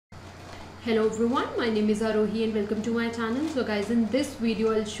Hello everyone, my name is Arohi and welcome to my channel. So guys, in this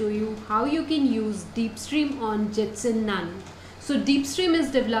video I'll show you how you can use DeepStream on Jetson Nano. So DeepStream is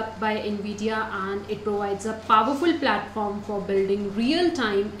developed by Nvidia and it provides a powerful platform for building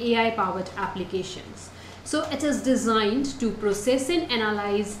real-time AI powered applications. So it is designed to process and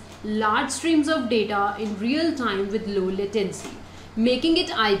analyze large streams of data in real time with low latency, making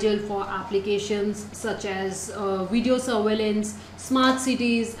it ideal for applications such as video surveillance, smart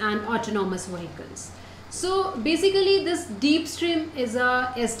cities and autonomous vehicles. So basically this DeepStream is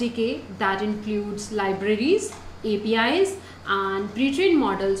a SDK that includes libraries, APIs and pre-trained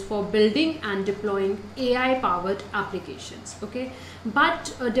models for building and deploying AI powered applications. Okay,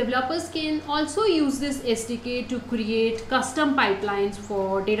 but developers can also use this SDK to create custom pipelines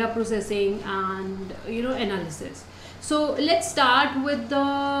for data processing and analysis. So let's start with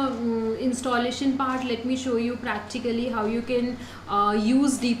the installation part. Let me show you practically how you can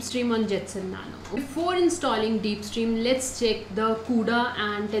use DeepStream on Jetson Nano. Before installing DeepStream, let's check the CUDA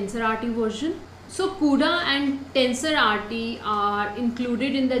and TensorRT version. So CUDA and TensorRT are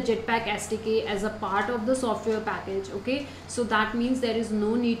included in the Jetpack SDK as a part of the software package. Okay, so that means there is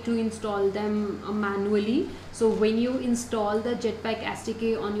no need to install them manually. So when you install the Jetpack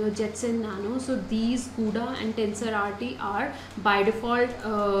SDK on your Jetson Nano, so these CUDA and TensorRT are by default,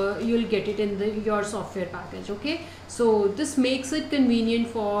 you'll get it in your software package. Okay, so this makes it convenient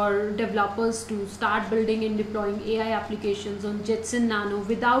for developers to start building and deploying AI applications on Jetson Nano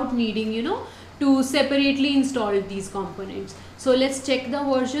without needing to separately install these components. So let's check the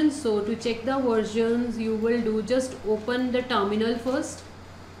versions. So to check the versions, you will just open the terminal first.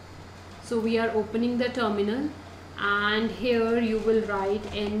 So we are opening the terminal and here you will write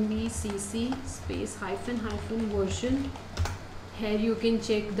nvcc space hyphen version. Here you can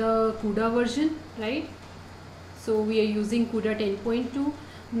check the CUDA version, right? So we are using CUDA 10.2.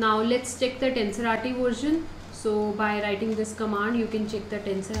 Now let's check the TensorRT version. So by writing this command, you can check the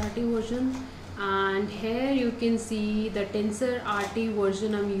TensorRT version. And here you can see the TensorRT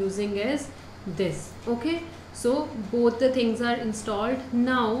version I'm using is this. Okay, so both the things are installed.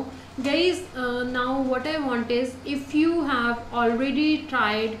 Now guys, now what I want is, if you have already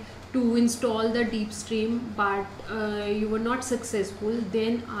tried to install the DeepStream but you were not successful,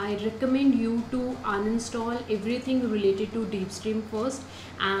 then I recommend you to uninstall everything related to DeepStream first,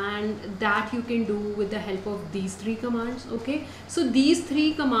 and that you can do with the help of these three commands. Okay, so these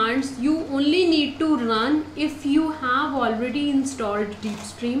three commands you only need to run if you have already installed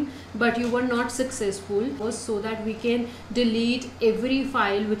DeepStream but you were not successful, so that we can delete every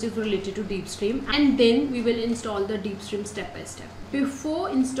file which is related to DeepStream, and then we will install the DeepStream step by step. Before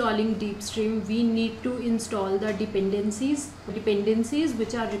installing DeepStream, we need to install the dependencies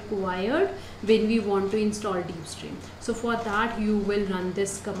which are required when we want to install DeepStream. So for that you will run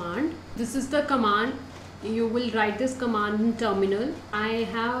this command. This is the command. You will write this command in terminal. I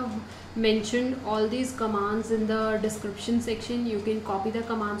have mentioned all these commands in the description section. You can copy the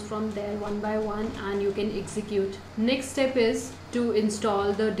commands from there one by one and you can execute. Next step is to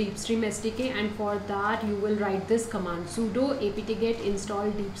install the DeepStream SDK, and for that you will write this command sudo apt-get install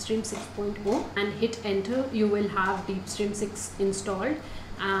DeepStream 6.0 and hit enter. You will have DeepStream 6 installed,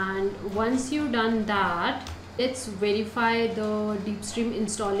 and once you've done that, let's verify the DeepStream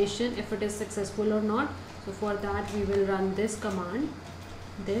installation if it is successful or not. So for that we will run this command,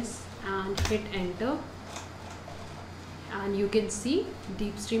 this, and hit enter, and you can see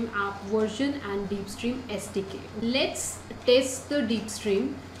DeepStream app version and DeepStream SDK. Let's test the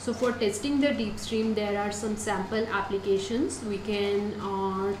DeepStream. So for testing the DeepStream, there are some sample applications. We can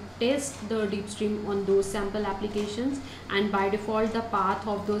test the DeepStream on those sample applications, and by default the path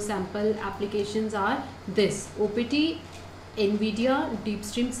of those sample applications are this: opt Nvidia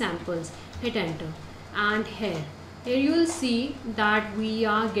DeepStream samples. Hit enter, and here you will see that we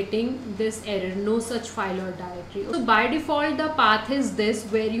are getting this error, no such file or directory. So by default the path is this,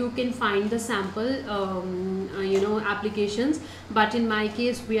 where you can find the sample applications, but in my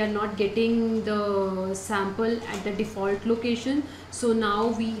case we are not getting the sample at the default location. So now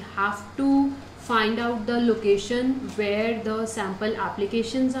we have to find out the location where the sample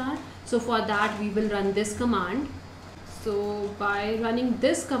applications are. So for that we will run this command. So by running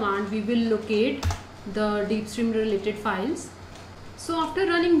this command, we will locate the DeepStream related files. So after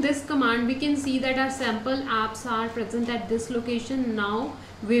running this command, we can see that our sample apps are present at this location. Now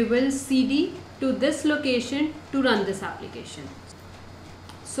we will cd to this location to run this application.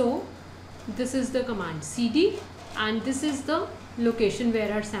 So this is the command cd, and this is the location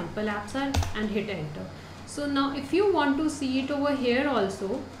where our sample apps are, and hit enter. So now if you want to see it over here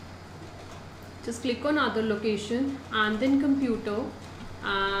also, just click on other location and then computer,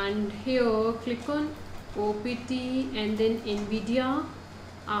 and here click on opt and then Nvidia.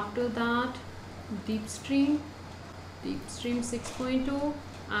 After that DeepStream 6.0,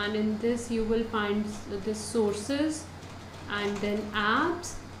 and in this you will find the sources and then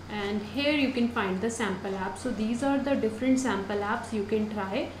apps, and here you can find the sample apps. So these are the different sample apps you can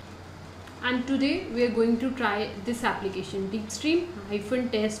try, and today we are going to try this application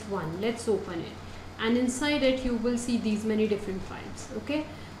DeepStream-test1. Let's open it, and inside it you will see these many different files. Okay,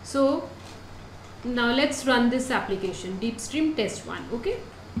 so now let's run this application DeepStream-test1. Okay,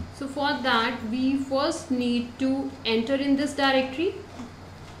 so for that we first need to enter in this directory,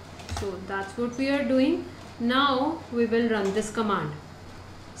 so that's what we are doing. Now we will run this command,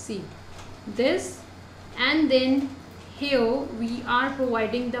 see this, and then here we are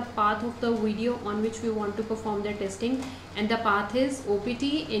providing the path of the video on which we want to perform the testing, and the path is opt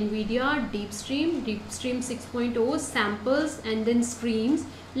Nvidia DeepStream 6.0 samples and then streams.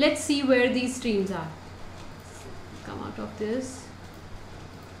 Let's see where these streams are. Come out of this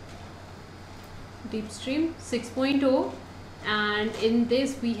DeepStream 6.0, and in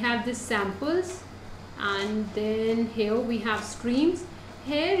this we have this samples, and then here we have streams.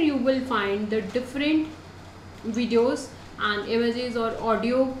 Here you will find the different videos and images or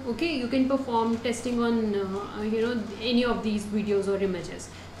audio. Okay, you can perform testing on any of these videos or images.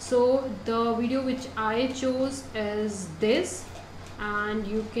 So the video which I chose is this, and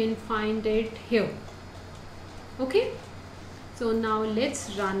you can find it here. Okay, so now let's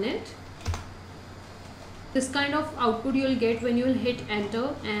run it. This kind of output you'll get when you'll hit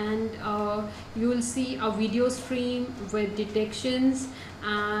enter, and you will see a video stream with detections,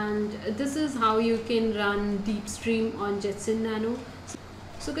 and this is how you can run DeepStream on Jetson Nano.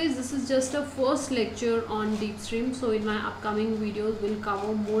 So guys, this is just a first lecture on DeepStream. So in my upcoming videos we'll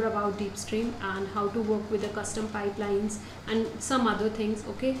cover more about DeepStream and how to work with the custom pipelines and some other things.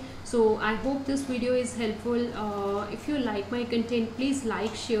 Okay, so I hope this video is helpful. If you like my content, please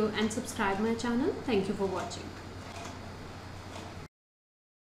like, share and subscribe my channel. Thank you for watching.